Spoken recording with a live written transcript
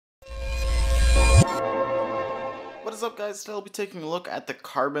What is up, guys? Today I'll be taking a look at the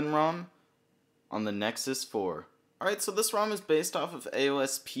CarbonRom on the Nexus 4. Alright, so this ROM is based off of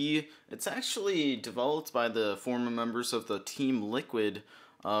AOSP. It's actually developed by the former members of the Team Liquid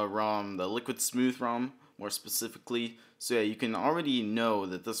ROM, the Liquid Smooth ROM, more specifically. So yeah, you can already know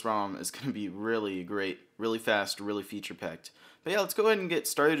that this ROM is going to be really great, really fast, really feature-packed. But yeah, let's go ahead and get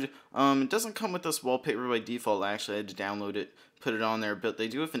started. It doesn't come with this wallpaper by default. I actually had to download it, put it on there, but they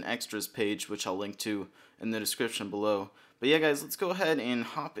do have an extras page, which I'll link to in the description below. But yeah, guys, let's go ahead and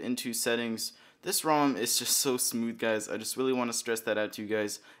hop into settings. This ROM is just so smooth, guys. I just really want to stress that out to you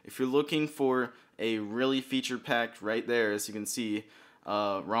guys. If you're looking for a really feature-packed, right there, as you can see,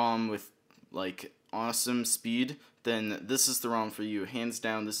 ROM with like awesome speed, then this is the ROM for you. Hands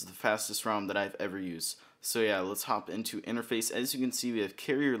down, this is the fastest ROM that I've ever used. So yeah, let's hop into interface. As you can see, we have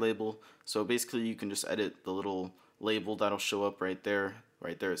carrier label. So basically you can just edit the little label that'll show up right there.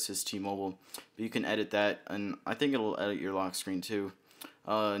 Right there it says T-Mobile. But you can edit that, and I think it'll edit your lock screen too.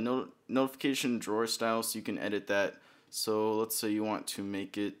 Notification drawer style, so you can edit that. So let's say you want to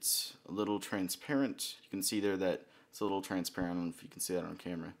make it a little transparent. You can see there that it's a little transparent. I don't know if you can see that on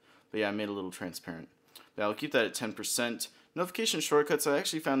camera. But yeah, I made it a little transparent. But I'll keep that at 10%. Notification shortcuts, I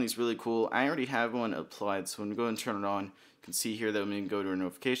actually found these really cool. I already have one applied, so when we go and turn it on, you can see here that when we go to our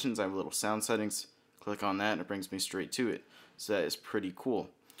notifications, I have little sound settings. Click on that and it brings me straight to it. So that is pretty cool.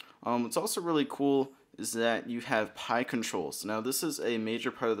 What's also really cool is that you have Pi controls. Now this is a major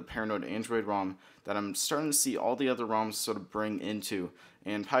part of the Paranoid Android ROM that I'm starting to see all the other ROMs sort of bring into.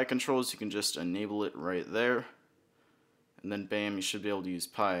 And Pi controls, you can just enable it right there. And then bam, you should be able to use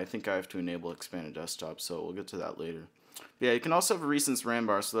Pi. I think I have to enable expanded desktop, so we'll get to that later. But yeah, you can also have a recents RAM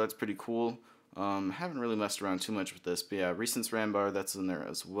bar, so that's pretty cool. Haven't really messed around too much with this, but yeah, recents RAM bar, that's in there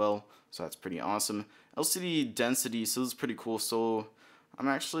as well, so that's pretty awesome. LCD density, so this is pretty cool. So I'm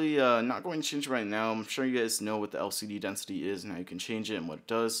actually not going to change it right now. I'm sure you guys know what the LCD density is and how you can change it and what it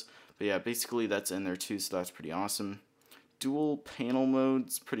does. But yeah, basically that's in there too, so that's pretty awesome. Dual panel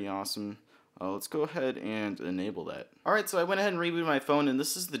mode's pretty awesome. Let's go ahead and enable that. Alright, so I went ahead and rebooted my phone, and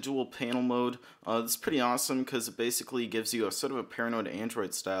this is the dual panel mode. This is pretty awesome because it basically gives you a sort of a Paranoid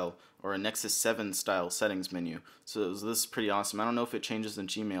Android style or a Nexus 7 style settings menu. So this is pretty awesome. I don't know if it changes in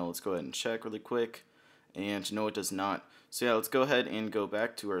Gmail. Let's go ahead and check really quick. And no, it does not. So yeah, let's go ahead and go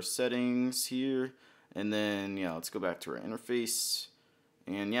back to our settings here. And then, yeah, let's go back to our interface.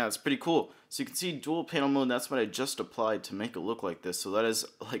 And yeah, it's pretty cool. So you can see dual panel mode, that's what I just applied to make it look like this. So that is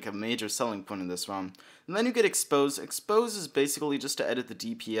like a major selling point of this ROM. And then you get expose. Expose is basically just to edit the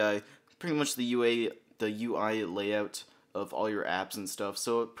DPI, pretty much the UI layout of all your apps and stuff.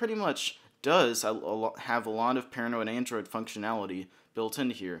 So it pretty much does have a lot of Paranoid Android functionality built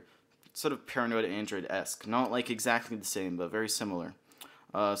into here. Sort of Paranoid Android-esque. Not like exactly the same, but very similar.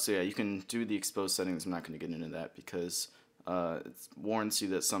 So yeah, you can do the expose settings. I'm not going to get into that because it warns you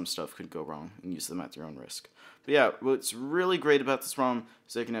that some stuff could go wrong and use them at your own risk. But yeah, what's really great about this ROM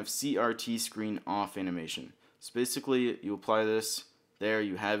is I can have CRT screen off animation. So basically, you apply this, there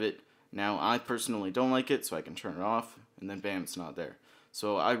you have it. Now, I personally don't like it, so I can turn it off, and then bam, it's not there.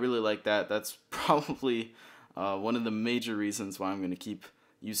 So I really like that. That's probably one of the major reasons why I'm going to keep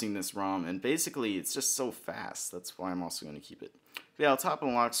using this ROM, and basically it's just so fast. That's why I'm also going to keep it. But yeah, on top of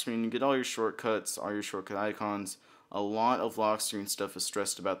the lock screen, you get all your shortcuts, all your shortcut icons. A lot of lock screen stuff is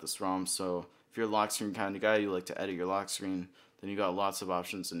stressed about this ROM, so if you're a lock screen kind of guy, you like to edit your lock screen, then you got lots of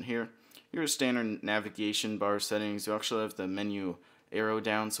options in here. Your standard navigation bar settings. You actually have the menu arrow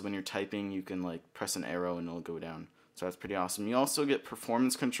down, so when you're typing, you can like press an arrow and it'll go down. So that's pretty awesome. You also get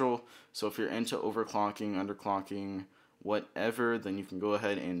performance control, so if you're into overclocking, underclocking, whatever, then you can go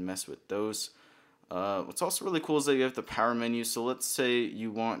ahead and mess with those. What's also really cool is that you have the power menu. So let's say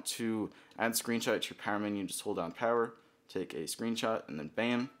you want to add screenshot to your power menu. Just hold down power, take a screenshot, and then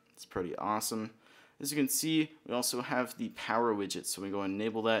bam, it's pretty awesome. As you can see, we also have the power widget. So we go and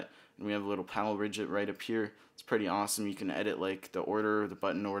enable that, and we have a little power widget right up here. It's pretty awesome. You can edit like the order, the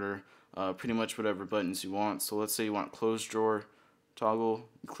button order, pretty much whatever buttons you want. So let's say you want close drawer toggle,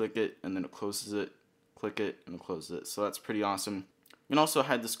 you click it, and then it closes it. Click it and close it. So that's pretty awesome. You can also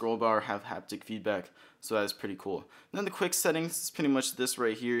hide the scroll bar, have haptic feedback, so that is pretty cool. And then the quick settings is pretty much this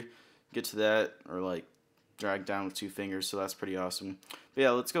right here. Get to that, or like drag down with 2 fingers, so that's pretty awesome. But yeah,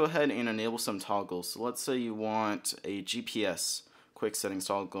 let's go ahead and enable some toggles. So let's say you want a GPS quick settings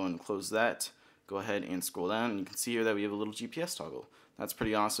toggle, go and close that. Go ahead and scroll down, and you can see here that we have a little GPS toggle. That's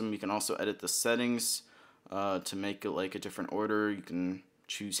pretty awesome. You can also edit the settings to make it like a different order. You can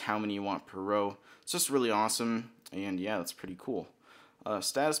choose how many you want per row. It's just really awesome, and yeah, that's pretty cool.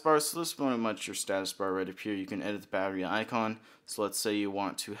 Status bar, so this is pretty much your status bar right up here. You can edit the battery icon. So let's say you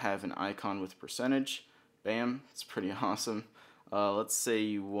want to have an icon with percentage. Bam, it's pretty awesome. Let's say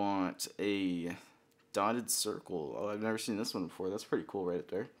you want a dotted circle. Oh, I've never seen this one before. That's pretty cool right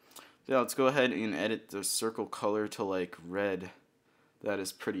there. Yeah, let's go ahead and edit the circle color to like red. That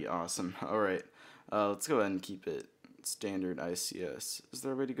is pretty awesome. Alright, let's go ahead and keep it standard ICS. Is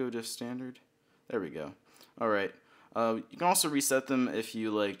there a way to go to standard? There we go. Alright, you can also reset them if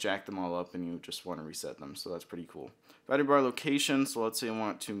you like jack them all up and you just want to reset them, so that's pretty cool. Battery bar location, so let's say I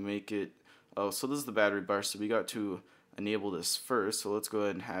want to make it, oh, so this is the battery bar, so we got to enable this first, so let's go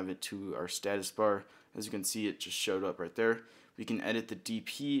ahead and have it to our status bar. As you can see, it just showed up right there. We can edit the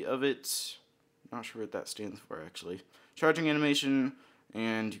DP of it. Not sure what that stands for actually. Charging animation,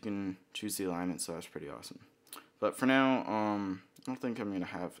 and you can choose the alignment, so that's pretty awesome. But for now, I don't think I'm going to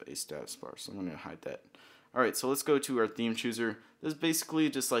have a status bar, so I'm going to hide that. Alright, so let's go to our theme chooser. This is basically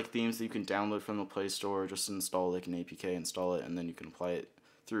just like themes that you can download from the Play Store, just install like an APK, install it, and then you can apply it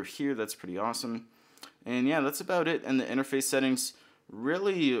through here. That's pretty awesome. And yeah, that's about it. And the interface settings,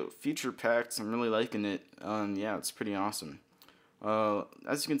 really feature packed. I'm really liking it. Yeah, it's pretty awesome.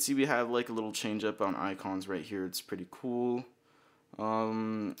 As you can see, we have like a little change up on icons right here. It's pretty cool.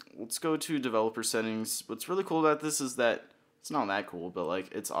 Let's go to developer settings. What's really cool about this is that it's not that cool, but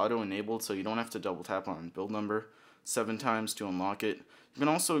like it's auto enabled, so you don't have to double tap on build number 7 times to unlock it. You can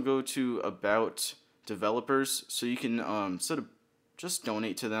also go to about developers, so you can sort of just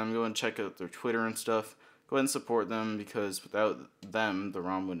donate to them, go and check out their Twitter and stuff. Go ahead and support them, because without them the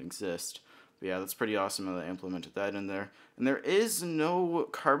ROM wouldn't exist. But yeah, that's pretty awesome how they implemented that in there. And there is no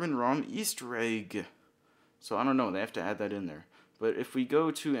CarbonRom Easter egg, so I don't know, they have to add that in there. But if we go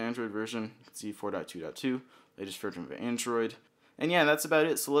to Android version, you can see 4.2.2, latest version of Android. And yeah, that's about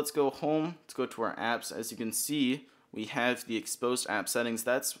it. So let's go home. Let's go to our apps. As you can see, we have the exposed app settings.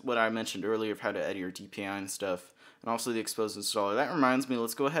 That's what I mentioned earlier of how to edit your DPI and stuff. And also the exposed installer. That reminds me,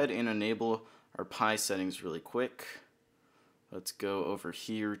 let's go ahead and enable our Pi settings really quick. Let's go over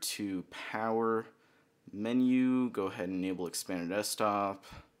here to Power, Menu, go ahead and enable Expanded Desktop.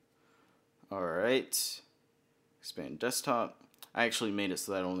 Alright, Expand Desktop. I actually made it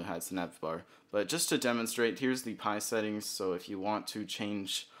so that only hides the nav bar. But just to demonstrate, here's the Pi settings. So if you want to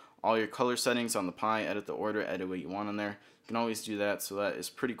change all your color settings on the Pi, edit the order, edit what you want on there, you can always do that. So that is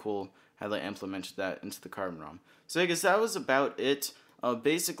pretty cool how they implemented that into the CarbonRom. So I guess that was about it.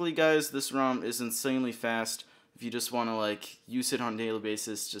 Basically, guys, this ROM is insanely fast. If you just want to like use it on a daily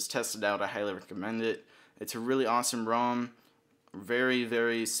basis, just test it out. I highly recommend it. It's a really awesome ROM. Very,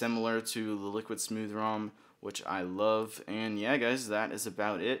 very similar to the Liquid Smooth ROM, which I love. And yeah, guys, that is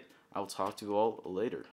about it. I'll talk to you all later.